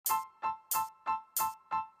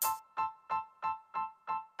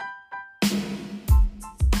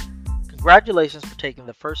Congratulations for taking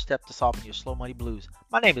the first step to solving your slow money blues.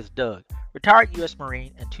 My name is Doug, retired U.S.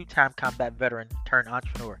 Marine and two-time combat veteran turned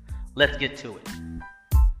entrepreneur. Let's get to it.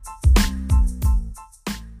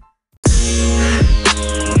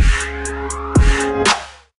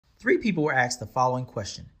 Three people were asked the following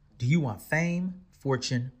question: do you want fame,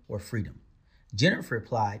 fortune, or freedom? Jennifer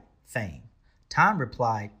replied, fame. Tom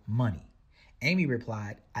replied, money. Amy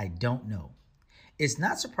replied, I don't know. It's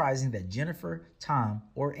not surprising that Jennifer, Tom,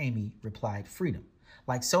 or Amy replied freedom.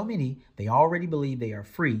 Like so many, they already believe they are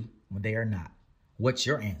free when they are not. What's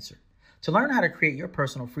your answer? To learn how to create your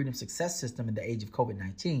personal freedom success system in the age of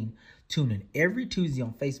COVID-19, tune in every Tuesday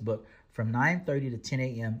on Facebook from 9:30 to 10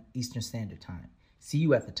 a.m. Eastern Standard Time. See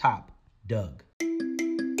you at the top, Doug.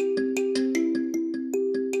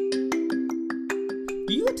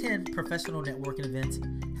 Do you attend professional networking events?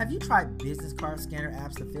 Have you tried business card scanner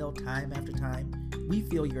apps that fail time after time? We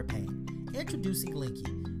feel your pain. Introducing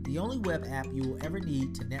Linky, the only web app you will ever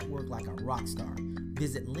need to network like a rock star.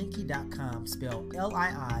 Visit Linky.com, spelled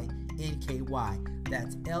L-I-I-N-K-Y.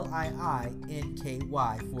 That's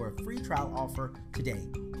L-I-I-N-K-Y for a free trial offer today.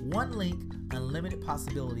 One link, unlimited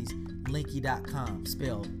possibilities. Linky.com,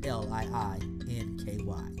 spelled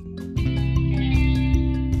L-I-I-N-K-Y.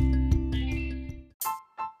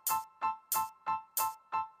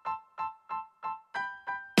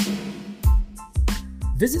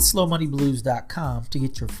 Visit slowmoneyblues.com to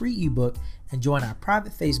get your free ebook and join our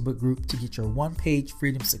private Facebook group to get your one-page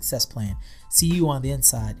freedom success plan. See you on the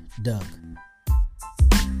inside, Doug.